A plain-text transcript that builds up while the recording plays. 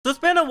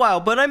while,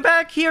 but I'm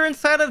back here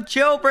inside of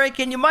Jailbreak,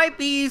 and you might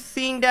be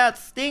seeing that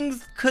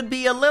things could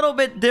be a little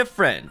bit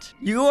different.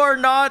 You are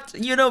not,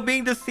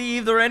 being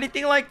deceived or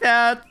anything like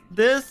that.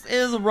 This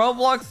is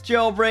Roblox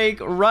Jailbreak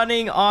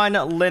running on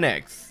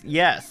Linux.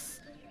 Yes.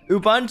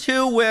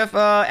 Ubuntu with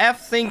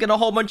F-Sync and a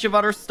whole bunch of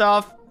other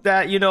stuff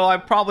that, I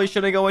probably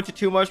shouldn't go into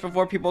too much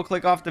before people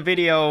click off the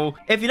video.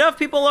 If enough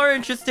people are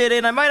interested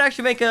in, I might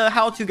actually make a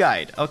how-to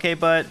guide, okay?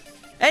 But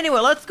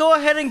anyway, let's go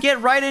ahead and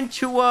get right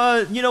into,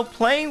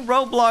 playing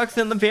Roblox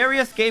and the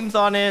various games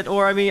on it,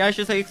 or I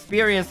should say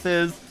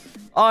experiences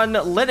on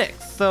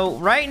Linux. So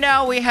right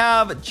now we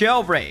have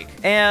Jailbreak,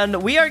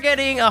 and we are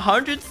getting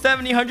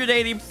 170,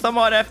 180 some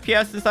odd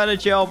FPS inside of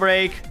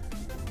Jailbreak.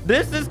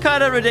 This is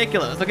kind of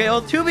ridiculous. Okay,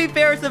 well, to be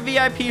fair, it's a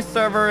VIP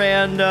server,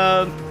 and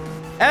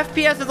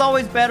FPS is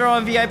always better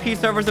on VIP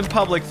servers than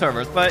public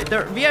servers, but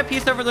the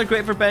VIP servers are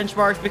great for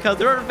benchmarks because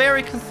they're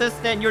very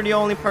consistent. You're the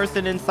only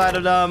person inside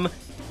of them,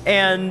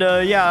 and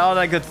yeah, all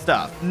that good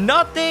stuff.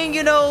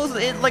 Nothing,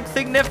 like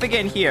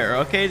significant here.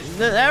 Okay,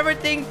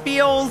 everything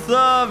feels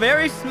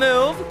very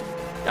smooth.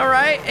 All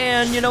right,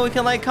 and we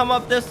can like come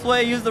up this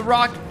way, use the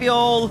rocket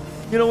fuel.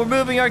 We're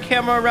moving our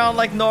camera around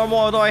like normal,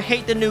 although I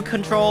hate the new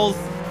controls.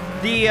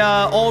 The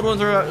old ones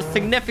are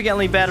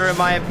significantly better in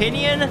my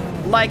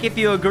opinion. Like, if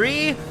you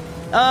agree.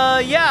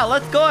 Yeah,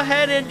 let's go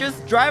ahead and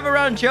just drive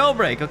around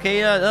Jailbreak,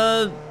 okay?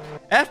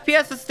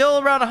 FPS is still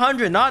around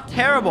 100, not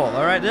terrible,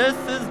 all right? This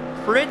is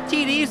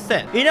pretty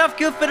decent. Enough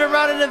goofing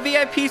around in a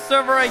VIP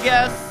server, I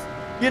guess.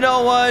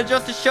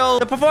 Just to show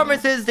the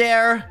performance is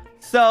there.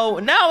 So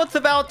now it's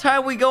about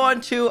time we go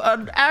on to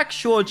an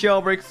actual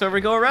Jailbreak server,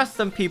 go arrest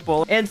some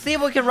people, and see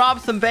if we can rob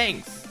some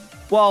banks.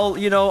 Well,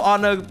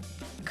 on a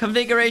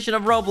configuration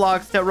of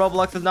Roblox that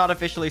Roblox does not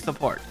officially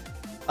support.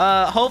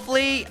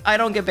 Hopefully, I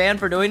don't get banned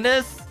for doing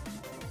this.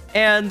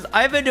 And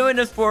I've been doing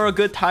this for a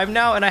good time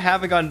now, and I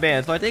haven't gotten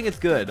banned, so I think it's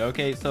good.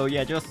 Okay, so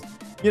yeah, just,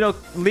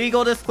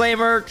 legal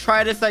disclaimer,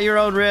 try this at your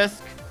own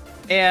risk.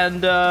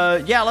 And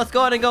yeah, let's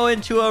go ahead and go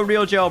into a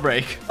real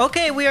jailbreak.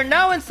 Okay, we are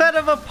now inside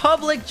of a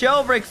public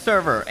jailbreak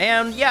server.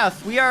 And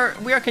yes, we are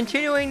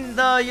continuing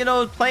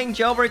the, playing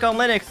jailbreak on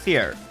Linux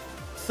here.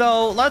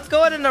 So let's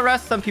go ahead and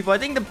arrest some people. I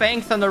think the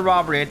bank's under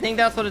robbery. I think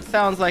that's what it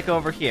sounds like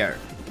over here.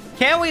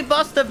 Can we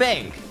bust a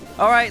bank?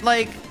 All right,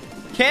 like,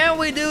 can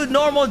we do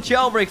normal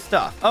jailbreak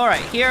stuff? All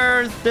right,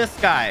 here's this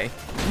guy.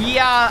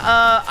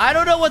 Yeah, I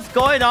don't know what's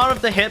going on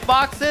with the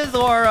hitboxes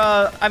or,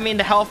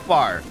 the health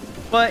bar.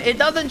 But it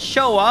doesn't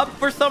show up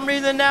for some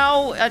reason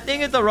now. I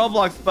think it's a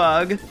Roblox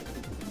bug.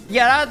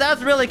 Yeah,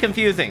 that's really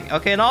confusing.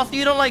 Okay, and also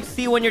you don't, like,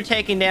 see when you're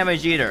taking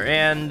damage either.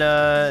 And,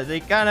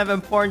 it's kind of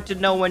important to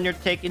know when you're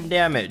taking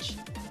damage.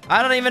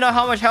 I don't even know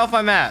how much health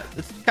I'm at.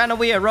 It's kind of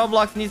weird.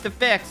 Roblox needs to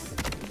fix.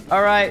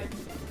 All right.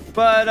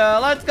 But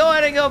let's go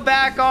ahead and go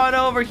back on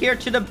over here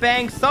to the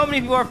bank. So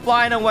many people are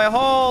flying away.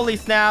 Holy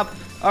snap.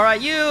 All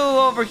right, you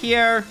over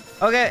here.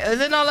 Okay,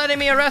 is it not letting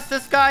me arrest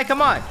this guy?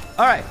 Come on.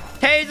 All right,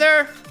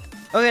 taser.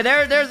 Okay,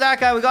 there's that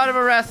guy. We got him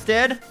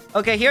arrested.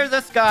 Okay, here's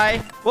this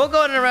guy. We'll go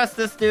ahead and arrest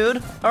this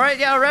dude. All right,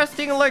 yeah,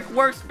 arresting like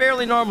works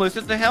fairly normally. It's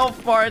just a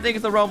health bar. I think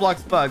it's a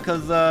Roblox bug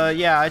because,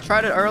 yeah, I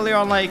tried it earlier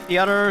on like the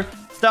other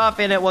stuff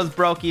and it was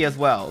brokey as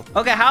well.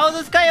 Okay, how is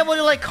this guy able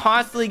to like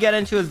constantly get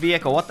into his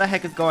vehicle? What the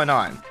heck is going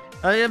on?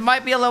 It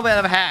might be a little bit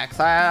of hacks.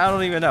 I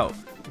don't even know.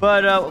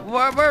 But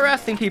we're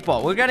arresting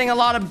people. We're getting a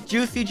lot of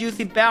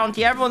juicy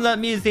bounty. Everyone's at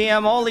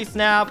museum. Holy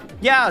snap.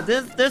 Yeah,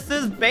 this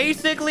is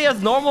basically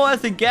as normal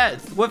as it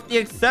gets. With the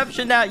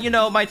exception that,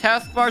 my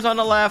taskbar's on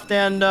the left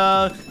and it's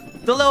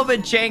a little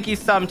bit janky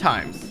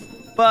sometimes.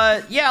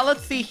 But yeah,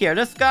 let's see here.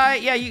 This guy,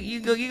 yeah,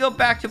 you go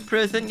back to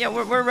prison. Yeah,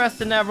 we're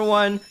arresting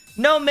everyone.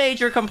 No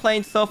major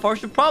complaints so far.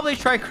 Should probably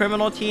try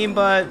criminal team,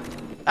 but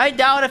I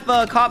doubt if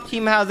a cop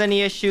team has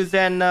any issues,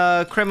 then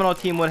criminal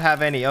team would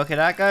have any. Okay,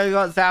 that guy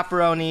got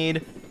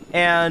zapperonied.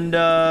 And,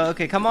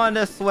 okay, come on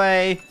this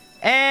way.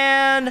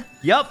 And,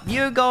 yup,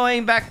 you're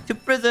going back to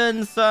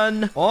prison,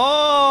 son.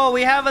 Oh,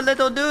 we have a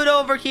little dude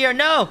over here.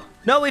 No,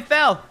 we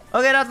fell.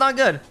 Okay, that's not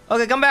good.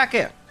 Okay, come back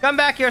here. Come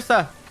back here,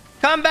 sir.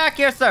 Come back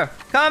here, sir.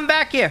 Come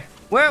back here.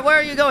 Where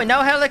are you going?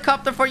 No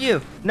helicopter for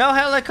you. No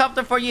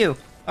helicopter for you.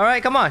 All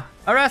right, come on.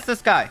 Arrest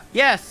this guy.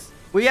 Yes.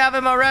 We have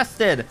him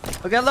arrested.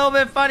 Okay, a little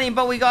bit funny,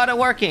 but we got it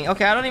working.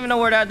 Okay, I don't even know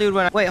where that dude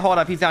went. Wait, hold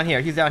up. He's down here.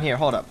 He's down here.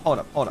 Hold up.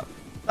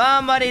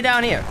 Somebody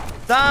down here.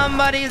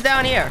 Somebody's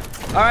down here.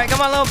 All right,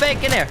 come on, little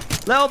bacon here.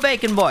 Little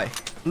bacon boy.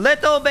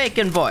 Little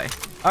bacon boy.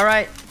 All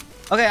right.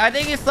 Okay, I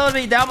think he slowed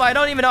me down, but I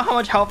don't even know how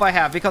much health I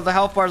have because the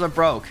health bars are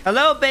broke.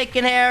 Hello,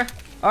 bacon hair.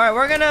 All right,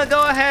 we're gonna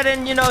go ahead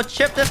and,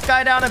 chip this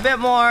guy down a bit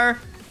more.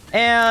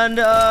 And,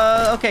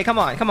 okay, come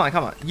on.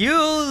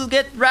 You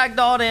get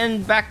ragdolled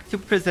and back to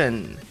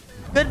prison.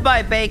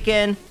 Goodbye,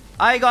 bacon.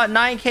 I got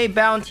 9K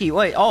bounty.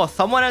 Wait, oh,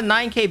 someone had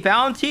 9K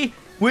bounty?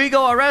 We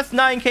go arrest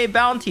 9K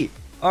bounty.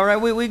 All right,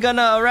 we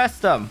gonna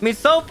arrest them.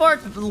 So far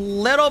it's a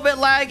little bit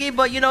laggy,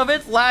 but if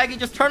it's laggy,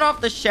 just turn off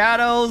the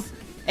shadows.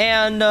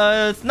 And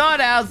it's not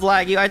as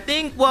laggy. I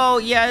think, well,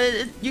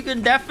 yeah, you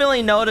can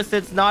definitely notice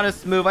it's not as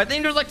smooth. I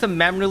think there's like some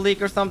memory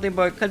leak or something,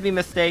 but it could be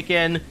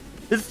mistaken.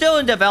 It's still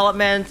in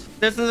development.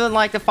 This isn't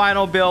like the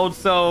final build,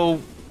 so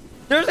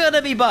there's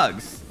gonna be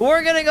bugs.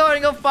 We're gonna go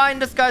and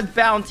find this guy's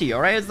bounty,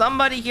 all right?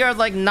 Somebody here has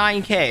like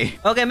 9K.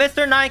 Okay,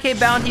 Mr. 9K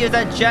bounty is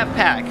at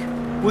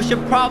Jetpack. We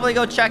should probably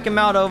go check him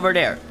out over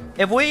there.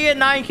 If we get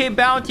 9K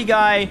bounty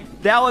guy,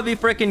 that would be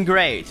freaking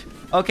great.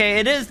 Okay,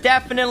 it is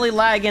definitely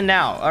lagging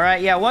now, all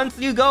right? Yeah, once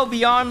you go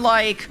beyond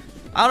like,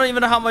 I don't even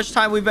know how much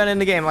time we've been in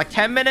the game, like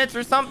 10 minutes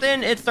or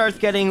something, it starts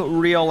getting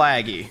real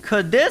laggy.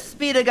 Could this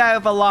be the guy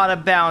with a lot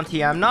of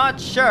bounty? I'm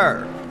not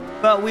sure.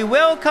 But we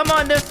will come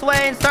on this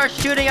way and start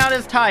shooting out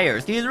his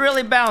tires. He's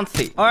really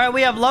bouncy. All right,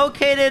 we have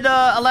located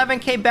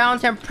 11K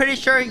bounty. I'm pretty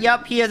sure,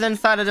 yep, he is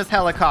inside of this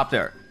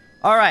helicopter.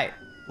 All right,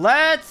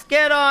 let's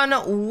get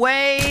on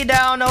way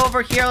down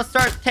over here. Let's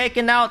start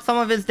taking out some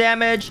of his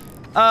damage.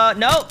 No,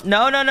 that's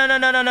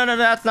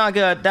not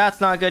good. That's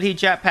not good. He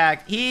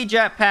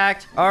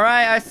jetpacked. All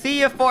right, I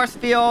see you, force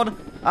field.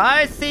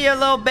 I see you,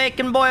 little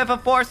bacon boy of a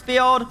force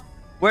field.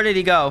 Where did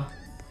he go?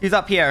 He's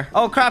up here.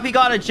 Oh, crap, he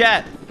got a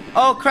jet.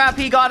 Oh, crap,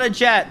 he got a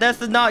jet.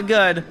 This is not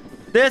good.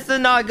 This is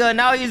not good.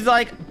 Now he's,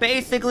 like,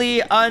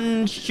 basically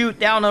unshoot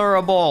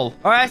downable.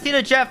 All right, I see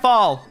the jet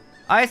fall.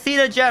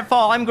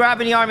 I'm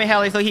grabbing the army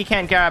heli so he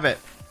can't grab it.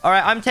 All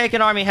right, I'm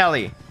taking army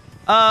heli.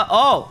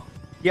 Oh.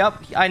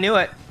 Yep, I knew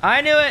it.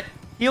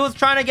 He was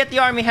trying to get the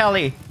army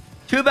heli.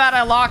 Too bad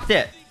I locked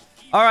it.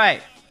 All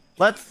right,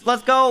 let's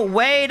go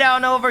way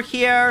down over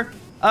here.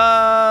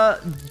 Oh.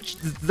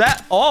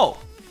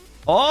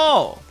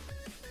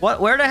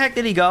 Where the heck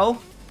did he go?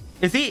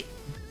 Is he...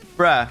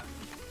 Bruh.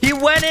 He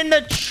went in the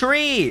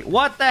tree.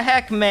 What the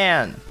heck,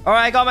 man? All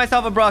right, I got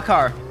myself a bruh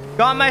car.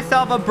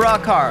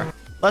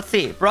 Let's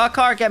see. Bruh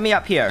car, get me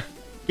up here.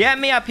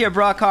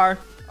 Bruh car.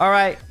 All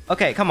right.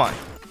 Okay, come on.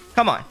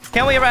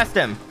 Can we arrest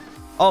him?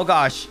 Oh,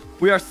 gosh.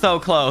 We are so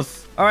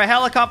close. All right,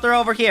 helicopter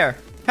over here.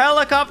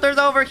 Helicopter's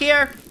over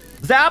here.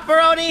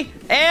 Zapparoni.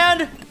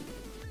 And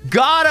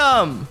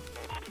got him.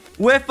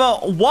 With a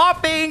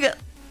whopping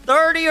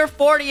 30 or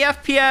 40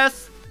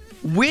 FPS.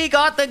 We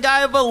got the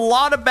guy with a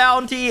lot of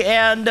bounty,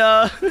 and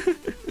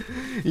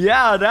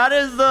yeah, that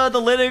is the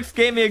Linux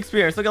gaming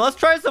experience. Okay, let's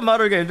try some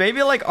other games,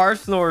 maybe like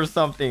Arsenal or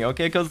something.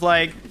 Okay, because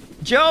like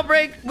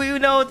Jailbreak, we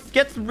know it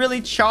gets really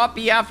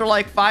choppy after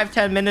like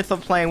 5-10 minutes of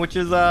playing, which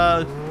is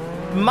a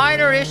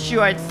minor issue,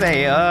 I'd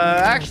say.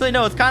 Actually,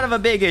 no, it's kind of a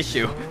big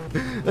issue.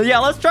 Yeah,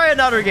 let's try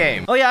another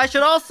game. Oh yeah, I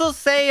should also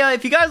say,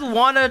 if you guys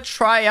want to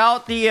try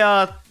out the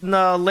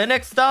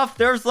Linux stuff,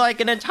 there's like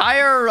an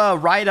entire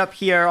write-up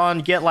here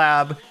on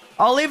GitLab.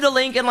 I'll leave the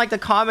link in like the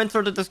comments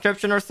or the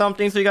description or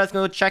something, so you guys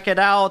can go check it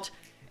out.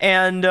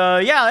 And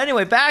yeah,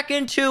 anyway, back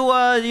into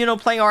you know,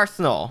 playing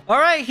Arsenal. All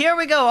right, here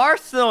we go.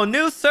 Arsenal,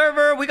 new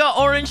server. We got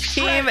orange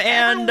team,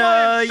 and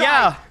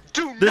yeah,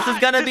 this is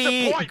gonna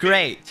be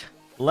great.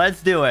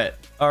 Let's do it.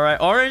 All right,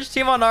 orange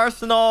team on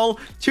Arsenal,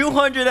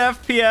 200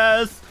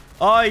 FPS.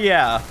 Oh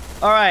yeah.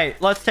 All right,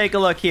 let's take a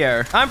look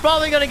here. I'm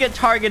probably gonna get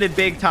targeted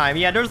big time.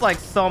 Yeah, there's like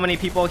so many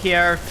people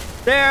here.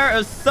 There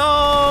are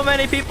so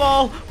many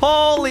people.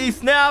 Holy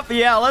snap.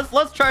 Yeah,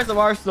 let's try some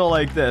Arsenal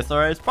like this. All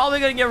right, it's probably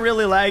gonna get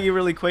really laggy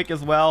really quick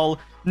as well,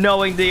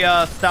 knowing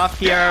the stuff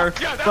here.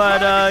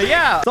 But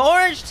yeah, the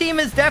orange team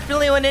is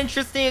definitely an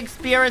interesting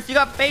experience. You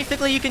got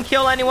basically, you can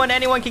kill anyone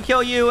can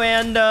kill you,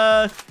 and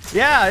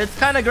yeah, it's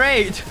kind of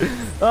great.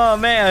 Oh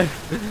man,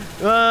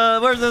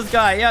 where's this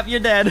guy? Yep, you're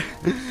dead.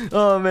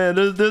 Oh man,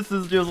 this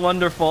is just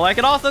wonderful. I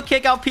can also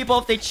kick out people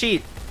if they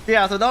cheat.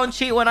 Yeah, so don't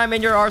cheat when I'm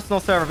in your Arsenal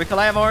server, because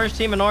I have orange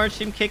team, and orange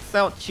team kicks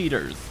out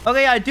cheaters.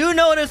 Okay, I do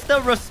notice the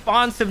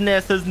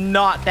responsiveness is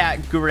not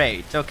that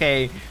great.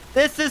 Okay,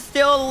 this is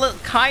still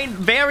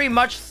very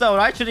much so.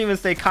 I shouldn't even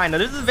say kinda.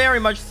 This is very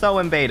much so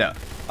in beta.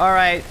 All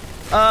right.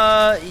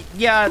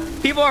 Yeah,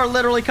 people are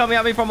literally coming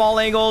at me from all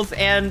angles,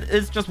 and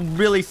it's just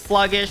really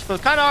sluggish, so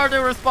it's kind of hard to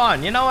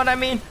respond. You know what I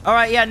mean? All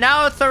right, yeah,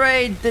 now it's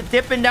already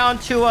dipping down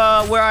to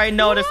where I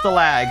noticed the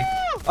lag.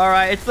 All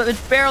right,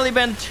 it's barely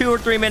been 2 or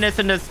 3 minutes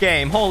in this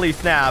game. Holy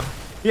snap.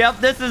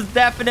 Yep, this is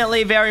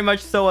definitely very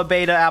much so a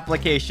beta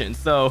application.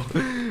 So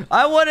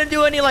I wouldn't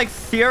do any like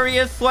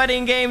serious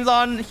sweating games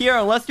on here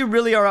unless you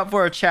really are up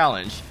for a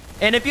challenge.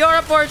 And if you're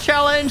up for a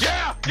challenge,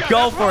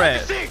 go for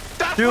it.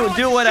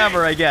 Do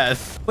whatever, I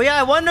guess. But yeah,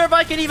 I wonder if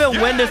I can even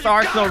win this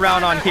Arsenal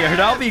round on here.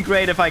 That would be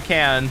great if I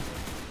can.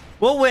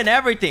 We'll win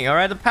everything, all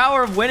right? The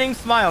power of winning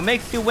smile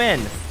makes you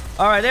win.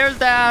 All right, there's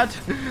that.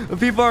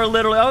 People are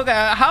literally... Okay,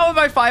 how am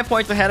I 5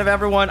 points ahead of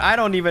everyone? I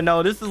don't even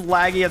know. This is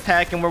laggy as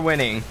heck, and we're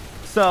winning.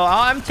 So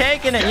I'm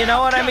taking it. You know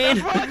what I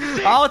mean?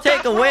 I'll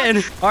take a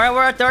win. All right,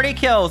 we're at 30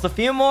 kills. A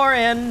few more,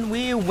 and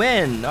we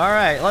win. All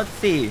right, let's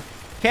see.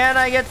 Can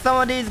I get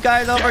some of these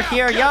guys over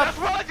here? Yup.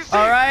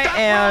 All right,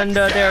 and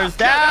there's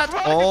that.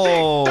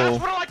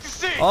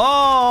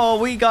 Oh,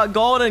 we got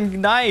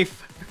golden knife.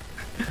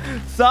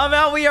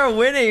 Somehow we are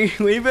winning,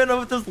 even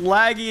with this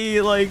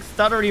laggy, like,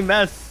 stuttery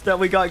mess that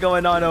we got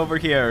going on over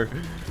here.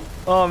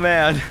 Oh,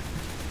 man.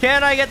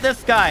 Can I get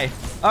this guy?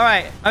 All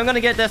right, I'm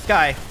gonna get this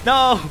guy.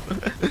 No.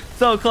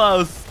 So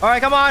close. All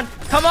right, come on.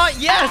 Come on.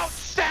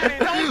 Yes.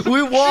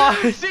 We won.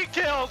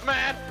 Kills,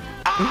 man.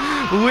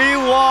 We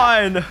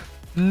won.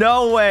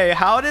 No way.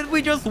 How did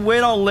we just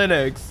win on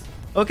Linux?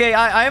 Okay,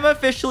 I'm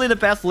officially the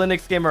best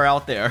Linux gamer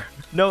out there.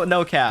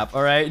 No cap,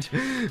 all right?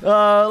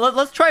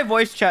 Let's try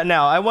voice chat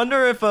now. I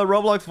wonder if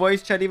Roblox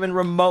voice chat even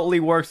remotely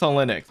works on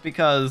Linux,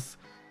 because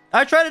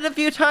I tried it a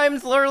few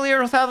times earlier.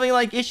 I was having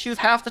like issues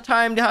half the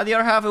time. The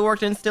other half it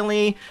worked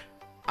instantly.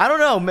 I don't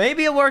know.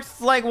 Maybe it works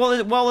like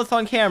while it's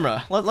on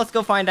camera. Let's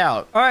go find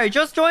out. All right,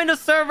 just joined the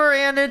server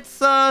and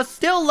it's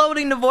still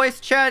loading the voice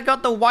chat.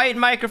 Got the white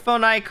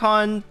microphone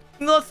icon.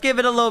 Let's give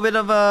it a little bit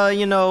of a,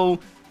 you know,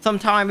 some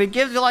time. It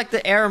gives you like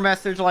the error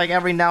message like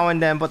every now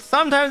and then, but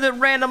sometimes it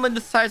randomly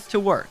decides to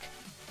work.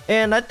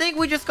 And I think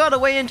we just got a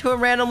way into it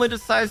randomly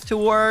decides to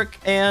work,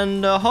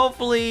 and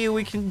hopefully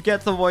we can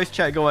get some voice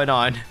chat going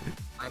on.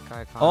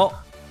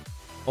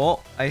 Oh,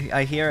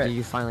 I hear it. Did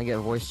you finally get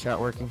voice chat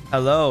working?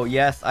 Hello,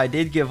 yes, I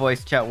did get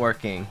voice chat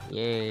working.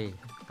 Yay.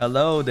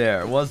 Hello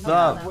there, what's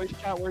up? Voice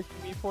chat working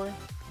before?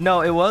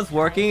 No, it was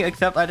working,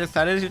 except I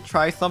decided to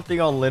try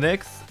something on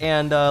Linux,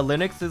 and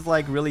Linux is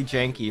like really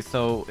janky,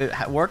 so it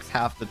works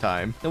half the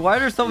time. And why are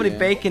there so many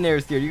bacon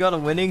ears here? You got a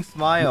winning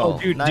smile. Oh,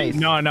 dude, nice.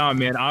 No,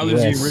 man. I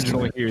was the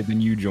original here,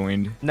 then you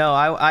joined. No,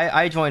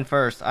 I joined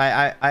first.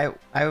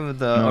 I'm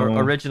the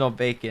original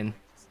bacon.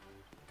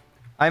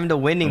 I'm the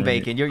winning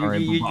bacon. You're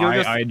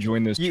just. I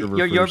joined this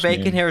server your first,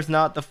 bacon man. here is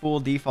not the full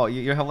default.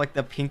 You have like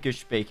the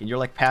pinkish bacon. You're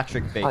like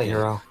Patrick Bacon. Hi,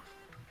 hero.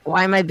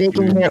 Why am I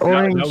bacon hair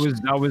orange?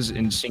 That was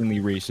insanely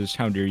racist.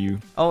 How dare you?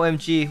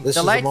 OMG.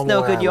 The light's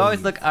no good. You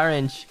always look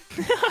orange.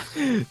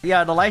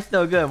 Yeah, the light's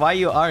no good. Why are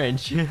you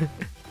orange? It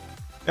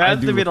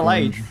has to be the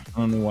light. I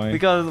don't know why.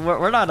 Because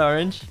we're not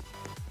orange.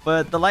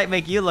 But the light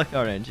make you look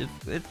orange.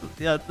 It's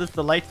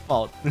the light's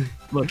fault.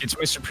 Look, it's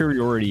my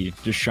superiority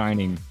just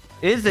shining.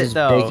 Is it His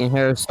though? bacon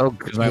hair is so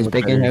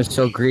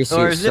greasy,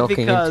 Or it's is it soaking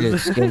into because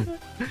his skin.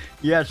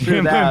 Yeah,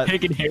 true My that.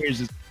 bacon hair is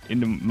just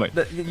into my.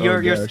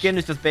 Your skin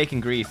is just bacon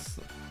grease.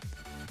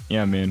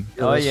 Yeah, man.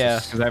 Oh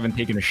yeah. Because I haven't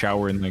taken a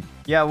shower in like.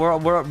 Yeah, we're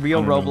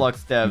real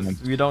Roblox devs.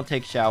 months. We don't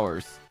take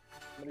showers.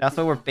 That's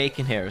why we're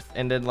bacon hairs,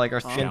 and then like our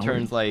skin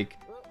turns like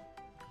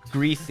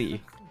greasy.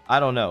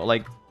 I don't know,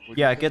 like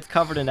yeah, it gets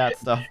covered in that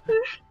stuff.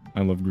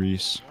 I love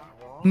grease.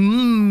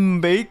 Bacon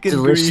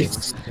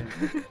Delicious.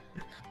 grease.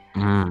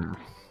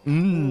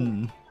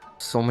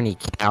 So many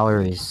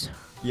calories.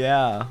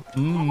 Yeah.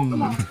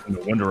 No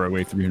wonder I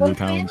weigh 300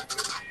 pounds.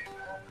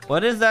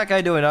 What is that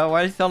guy doing?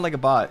 Why does he sound like a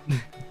bot?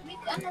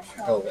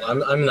 Oh,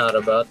 I'm not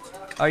a bot.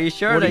 Are you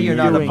sure What that are you're you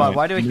not a doing? bot?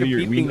 Why do I We hear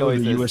know beeping the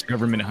noises? U.S.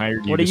 government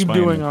hired you. What are to you spy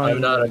doing on me.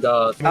 I'm not a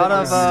god. Out of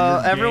This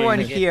is everyone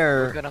gay.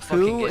 here, We're gonna fucking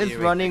who get is you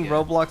running again.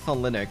 Roblox on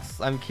Linux?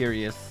 I'm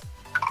curious.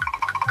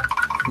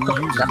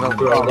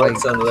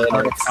 Roblox on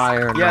Linux.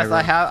 Fire in Yes,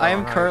 my I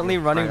am room. currently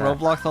running Fire.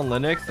 Roblox on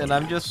Linux, and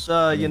I'm just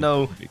you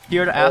know,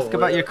 here to ask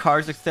about your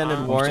car's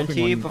extended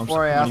warranty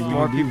before I ask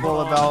more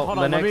people about Hold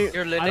on, let Linux. me-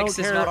 Your I Linux don't is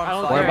care- not I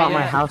on don't fire. What care about how my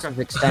many house is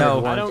extended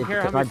No. I don't warranty?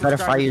 care how Because I many bet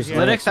if I use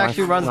subscribers you Linux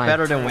actually runs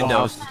better than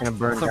Windows. It's gonna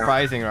burn down.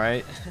 Surprising,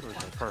 right?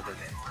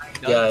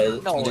 Yeah,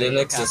 No way,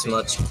 Linux you is can't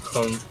much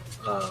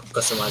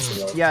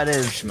customizable. Yeah, it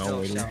is. Smell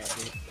later.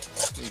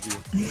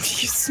 You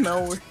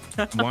smell weird.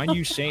 Why do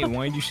you say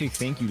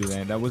thank you to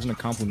that? That wasn't a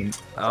compliment.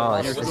 Oh,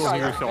 You're it's still just,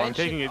 here, so I'm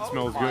taking it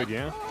smells good,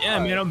 yeah? Yeah,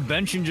 man, I'm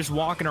benching just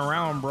walking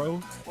around,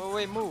 bro.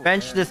 Wait, move.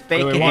 Bench this Wait,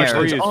 bacon watch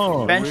hair. this.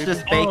 Oh, Bench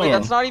this oh. bacon.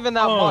 That's not even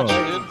that much,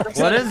 dude.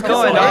 What is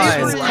going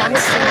on?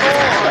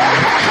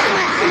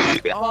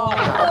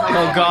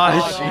 Oh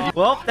gosh.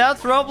 Well,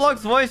 that's Roblox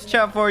voice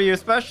chat for you,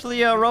 especially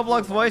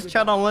Roblox voice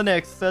chat on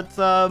Linux. That's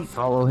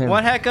follow him.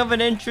 one heck of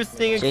an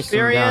interesting Chase him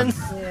experience.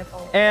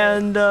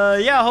 And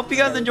yeah, hope you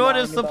guys enjoyed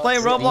us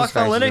playing Roblox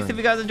on guys Linux. doing? If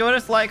you guys enjoyed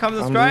us, like,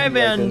 comment, subscribe,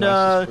 and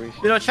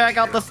you know, check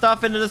out the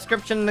stuff in the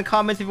description in the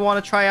comments if you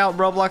want to try out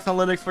Roblox on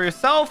Linux for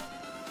yourself.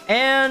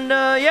 And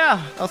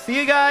yeah, I'll see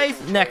you guys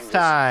next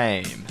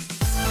time.